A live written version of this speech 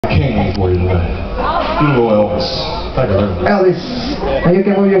king for you tonight. Do a little Elvis. Thank you, sir. Elvis. And you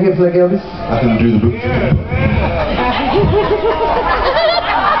can move your hips like Elvis? I can do the boot.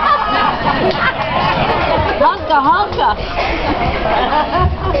 Honka, honka.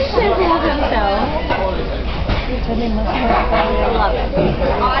 He moved himself. I love it.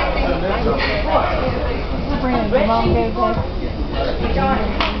 Brandon, mom gave us.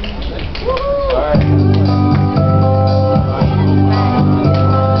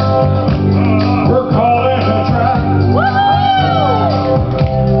 We're calling a track.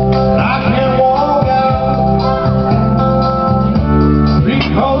 I can't walk out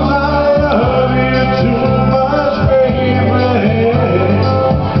because I love you too much, baby.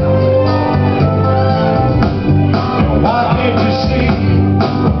 And why can't you see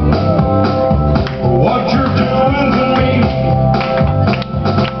what you're doing to me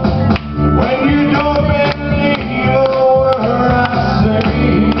when you don't believe a word I say?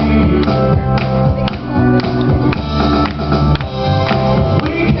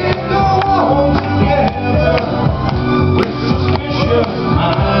 We can go on together with suspicious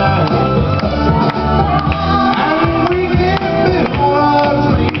minds, and we can build our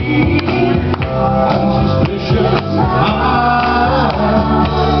dreams on suspicious minds.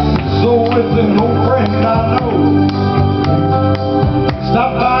 So if an old friend I know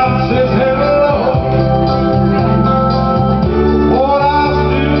stop by and says hello, what I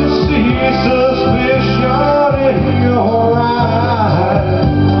still see is suspicion in your eyes.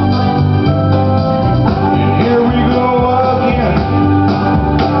 And here we go again,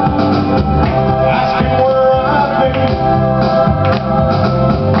 asking where I've been.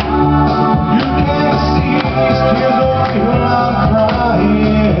 You can't see these tears until I'm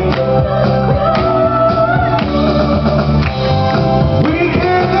crying. We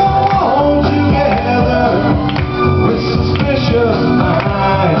can go on together with suspicious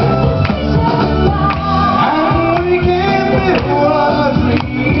minds, and we can build our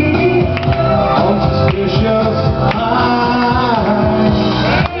dreams on suspicious minds.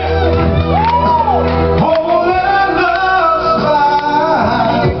 Hold our love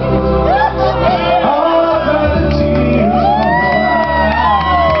spike, all the tears come.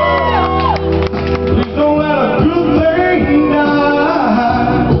 Please don't let a good thing die.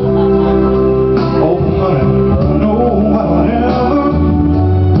 Oh, honey, no, I'll never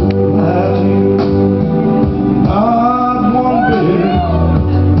lie to you. Not one bit.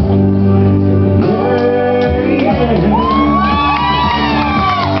 Yeah.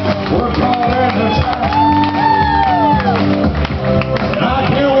 We're calling the track, and I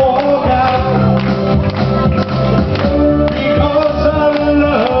can't walk out because I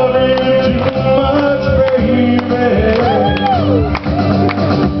love you too much, baby.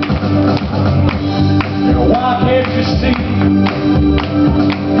 And why can't you see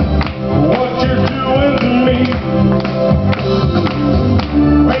what you're doing to me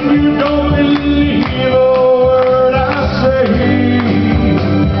when you don't believe a word I say?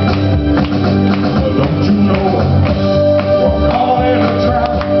 Well, don't you know we're caught in a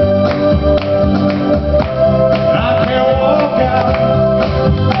trap, and I can't walk out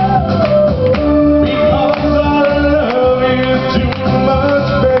because I love you too much,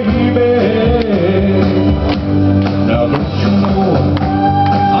 baby. Now don't you know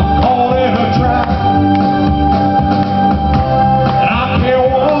I'm caught in a trap, and I can't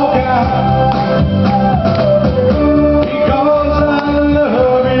walk out because I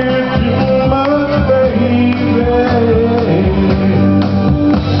love you too much, baby.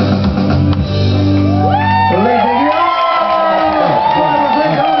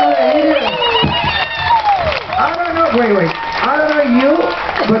 I don't know, wait. I don't know you,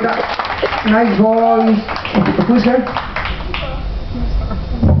 but nice voice. Who's her?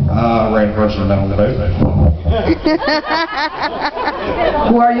 Ran person down the boat.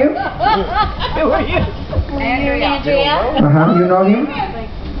 Who are you? Who are you? Andrea. You know him?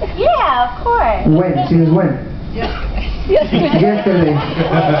 Yeah, of course. When? Since when? Yesterday.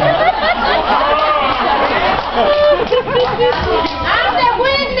 I'm the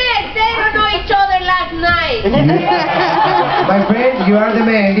witness. They don't know each other last night. My friend, you are the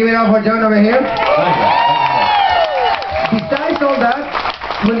man. Give it up for John over here. Besides all that,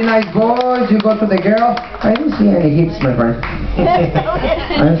 really nice voice, you go to the girl. I don't see any hips, my friend. I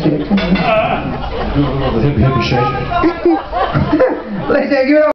don't see it. The hippie shake. Let's say, give it up.